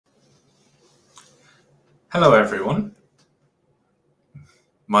Hello everyone,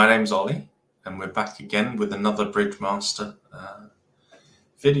 my name's Ollie and we're back again with another Bridgemaster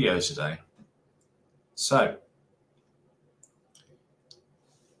video today. So,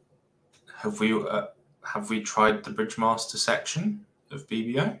 have we tried the Bridgemaster section of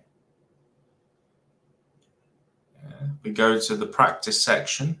BBO? We go to the practice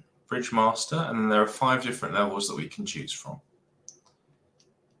section, Bridgemaster, and then there are 5 different levels that we can choose from.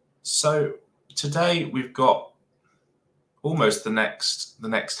 So today we've got almost the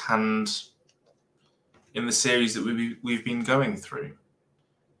next hand in the series that we've been going through.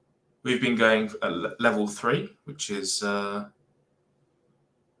 We've been going at level 3, which is not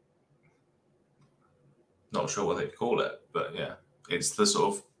sure what they call it, but yeah, it's the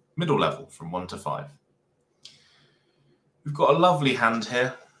sort of middle level from 1 to 5. We've got a lovely hand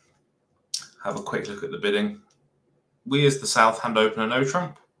here. Have a quick look at the bidding. We as the south hand open a no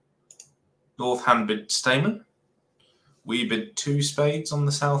trump. North hand bid Stamen. We bid 2 spades on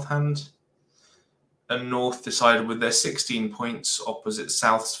the south hand. And North decided with their 16 points opposite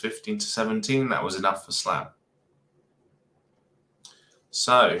South's 15 to 17. That was enough for slam.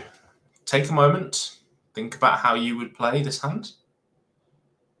 So, take a moment. Think about how you would play this hand.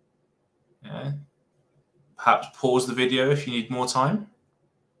 Yeah. Perhaps pause the video if you need more time.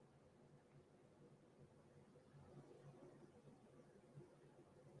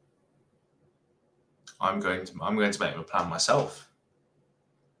 I'm going to make a plan myself.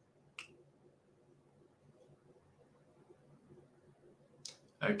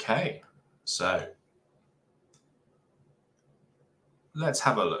 Okay, so let's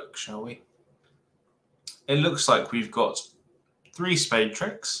have a look, shall we? It looks like we've got 3 spade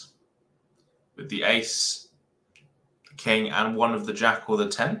tricks with the ace, the king, and 1 of the jack or the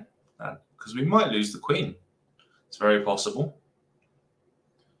 10, because we might lose the queen. It's very possible.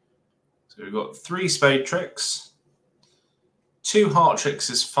 So we've got 3 spade tricks. 2 heart tricks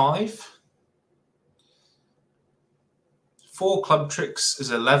is 5. 4 club tricks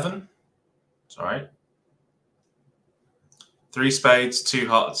is 11. Sorry. 3 spades, 2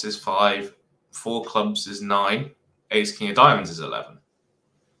 hearts is 5. 4 clubs is 9. Ace, king of diamonds is 11.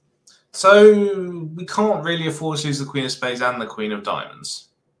 So we can't really afford to lose the queen of spades and the queen of diamonds.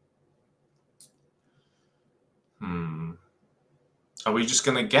 Are we just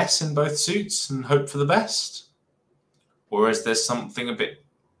going to guess in both suits and hope for the best? Or is there something a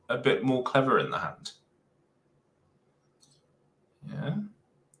bit more clever in the hand? Yeah.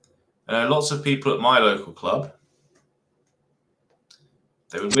 I know lots of people at my local club,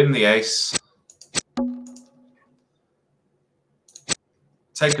 they would win the ace,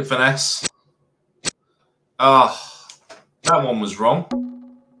 take a finesse. Ah, that one was wrong.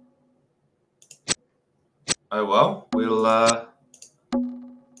 Oh well, we'll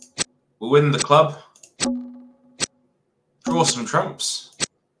win the club, draw some trumps.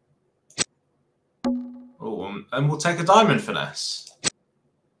 Oh, and we'll take a diamond finesse.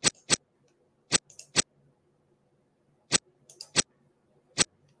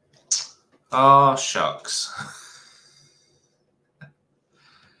 Ah, shucks.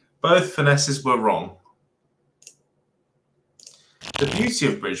 Both finesses were wrong. The beauty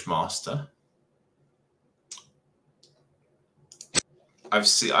of Bridgemaster, I've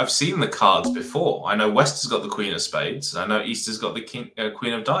seen the cards before. I know West has got the queen of spades. I know East has got the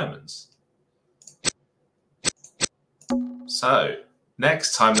queen of diamonds. So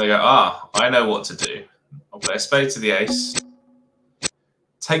next time they go, I know what to do. I'll play a spade to the ace.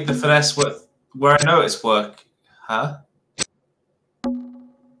 Take the finesse where I know it's work. Huh?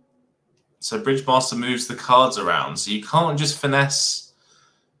 So Bridgemaster moves the cards around. So you can't just finesse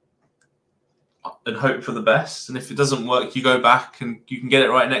and hope for the best. And if it doesn't work, you go back and you can get it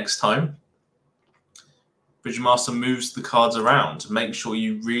right next time. Bridgemaster moves the cards around to make sure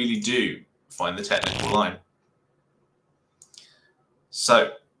you really do find the technical line.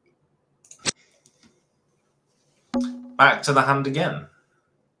 So, back to the hand again.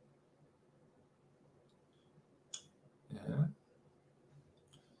 Yeah.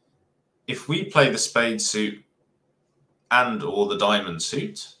 If we play the spade suit and or the diamond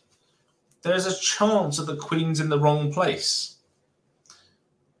suit, there's a chance that the queen's in the wrong place.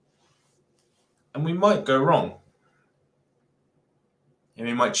 And we might go wrong. And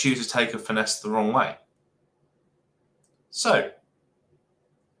we might choose to take a finesse the wrong way. So,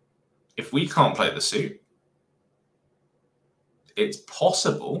 if we can't play the suit, it's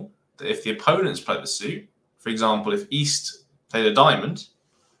possible that if the opponents play the suit, for example, if East played a diamond,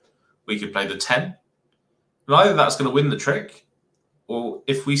 we could play the 10. And either that's going to win the trick, or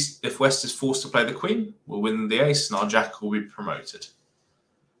if West is forced to play the queen, we'll win the ace and our jack will be promoted.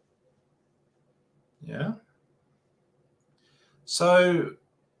 Yeah. So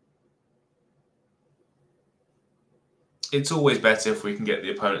it's always better if we can get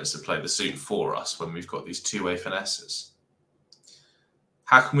the opponents to play the suit for us when we've got these two-way finesses.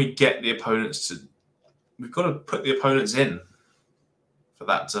 How can we get the opponents to... We've got to put the opponents in for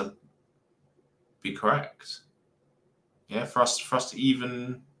that to be correct. Yeah, for us to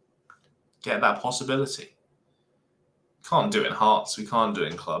even get that possibility. Can't do it in hearts, we can't do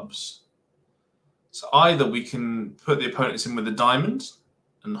it in clubs. So either we can put the opponents in with a diamond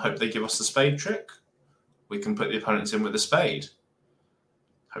and hope they give us the spade trick. We can put the opponents in with a spade.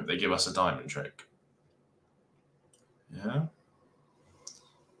 Hope they give us a diamond trick. Yeah.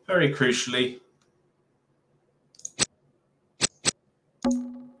 Very crucially,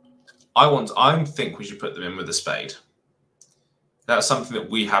 I think we should put them in with a spade. That's something that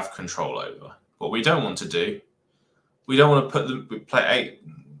we have control over. What we don't want to do, we don't want to put them play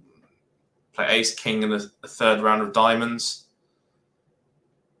ace king in a third round of diamonds.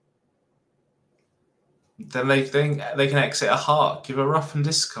 Then they can exit a heart, give a ruff and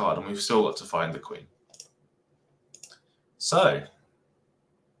discard, and we've still got to find the queen. So,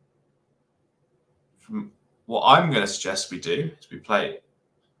 what I'm going to suggest we do is we play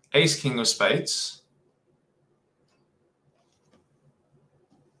ace king of spades,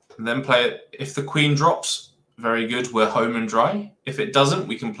 and then play it. If the queen drops, very good, we're home and dry. If it doesn't,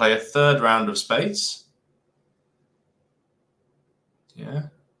 we can play a third round of spades. Yeah.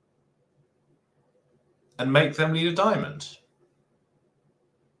 And make them lead a diamond.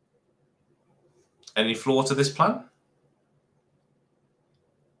 Any flaw to this plan?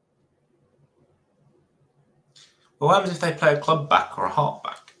 Well, what happens if they play a club back or a heart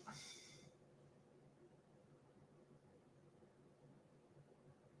back?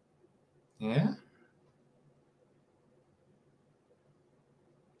 Yeah.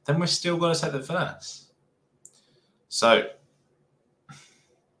 Then we're still going to take the finesse. So,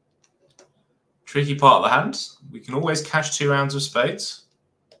 tricky part of the hand. We can always cash 2 rounds of spades,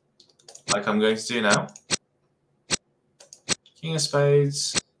 like I'm going to do now. King of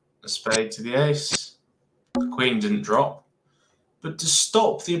spades, a spade to the ace. The queen didn't drop. But to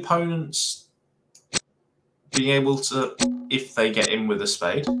stop the opponents being able to, if they get in with a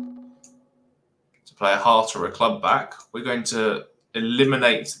spade, to play a heart or a club back, we're going to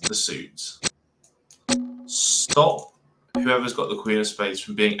eliminate the suits. Stop whoever's got the queen of spades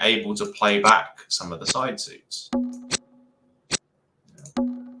from being able to play back some of the side suits.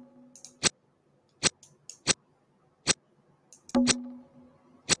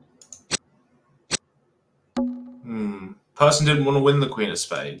 Person didn't want to win the queen of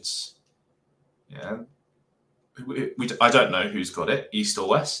spades. Yeah. I don't know who's got it, east or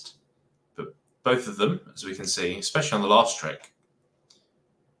west, but both of them, as we can see, especially on the last trick,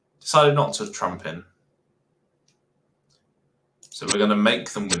 decided not to trump in. So we're going to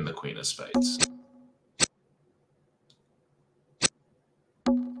make them win the queen of spades.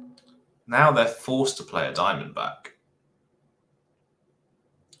 Now they're forced to play a diamond back.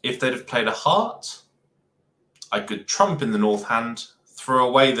 If they'd have played a heart, I could trump in the north hand, throw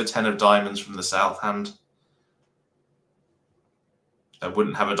away the 10 of diamonds from the south hand. They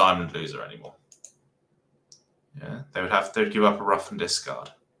wouldn't have a diamond loser anymore. Yeah, they'd give up a ruff and discard.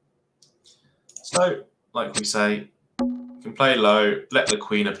 So, like we say, you can play low, let the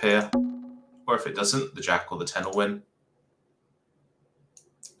queen appear, or if it doesn't, the jack or the 10 will win.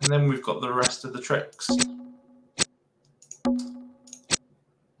 And then we've got the rest of the tricks.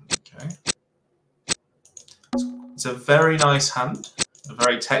 Okay. It's a very nice hand, a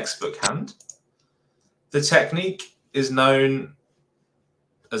very textbook hand. The technique is known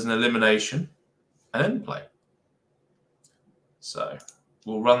as an elimination and end play. So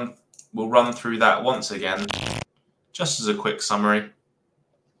we'll run through that once again, just as a quick summary.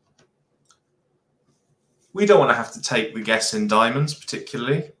 We don't want to have to take the guess in diamonds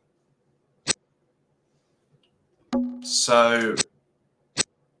particularly. So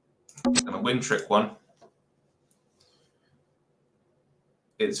I'm going to win trick 1.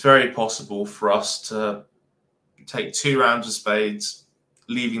 It's very possible for us to take 2 rounds of spades,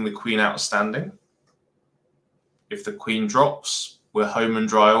 leaving the queen outstanding. If the queen drops, we're home and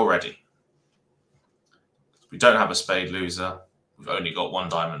dry already. We don't have a spade loser. We've only got 1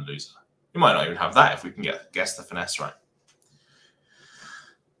 diamond loser. We might not even have that if we can guess the finesse right.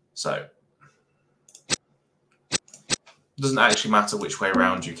 So, it doesn't actually matter which way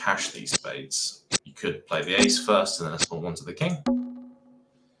around you cash these spades. You could play the ace first and then a small one to the king.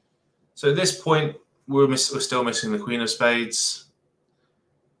 So at this point, we're still missing the queen of spades.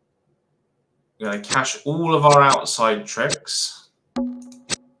 We're going to cash all of our outside tricks.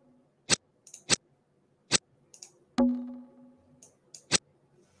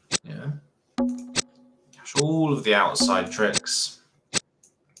 all of the outside tricks.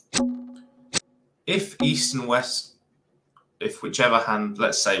 If East and West, if whichever hand,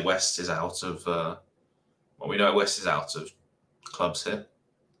 let's say West is out of, well, we know West is out of clubs here.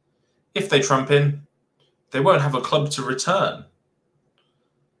 If they trump in, they won't have a club to return.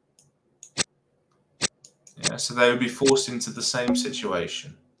 Yeah, so they would be forced into the same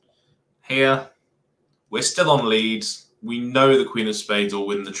situation. Here, we're still on lead. We know the Queen of Spades will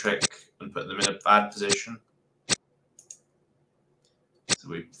win the trick and put them in a bad position. So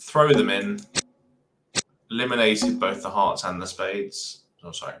we throw them in, eliminated both the hearts and the spades.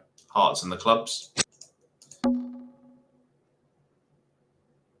 Oh, sorry, hearts and the clubs.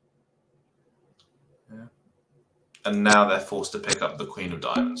 Yeah. And now they're forced to pick up the Queen of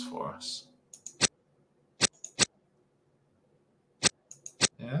Diamonds for us.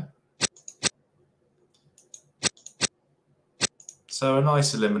 Yeah. So a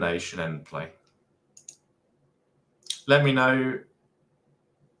nice elimination end play. Let me know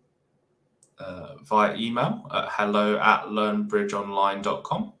via email at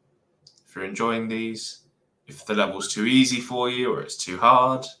hello@learnbridgeonline.com if you're enjoying these. If the level's too easy for you or it's too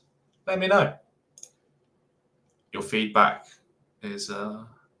hard, let me know. Your feedback is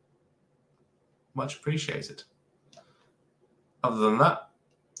much appreciated. Other than that,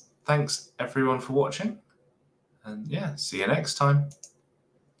 thanks everyone for watching. And yeah, see you next time.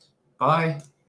 Bye.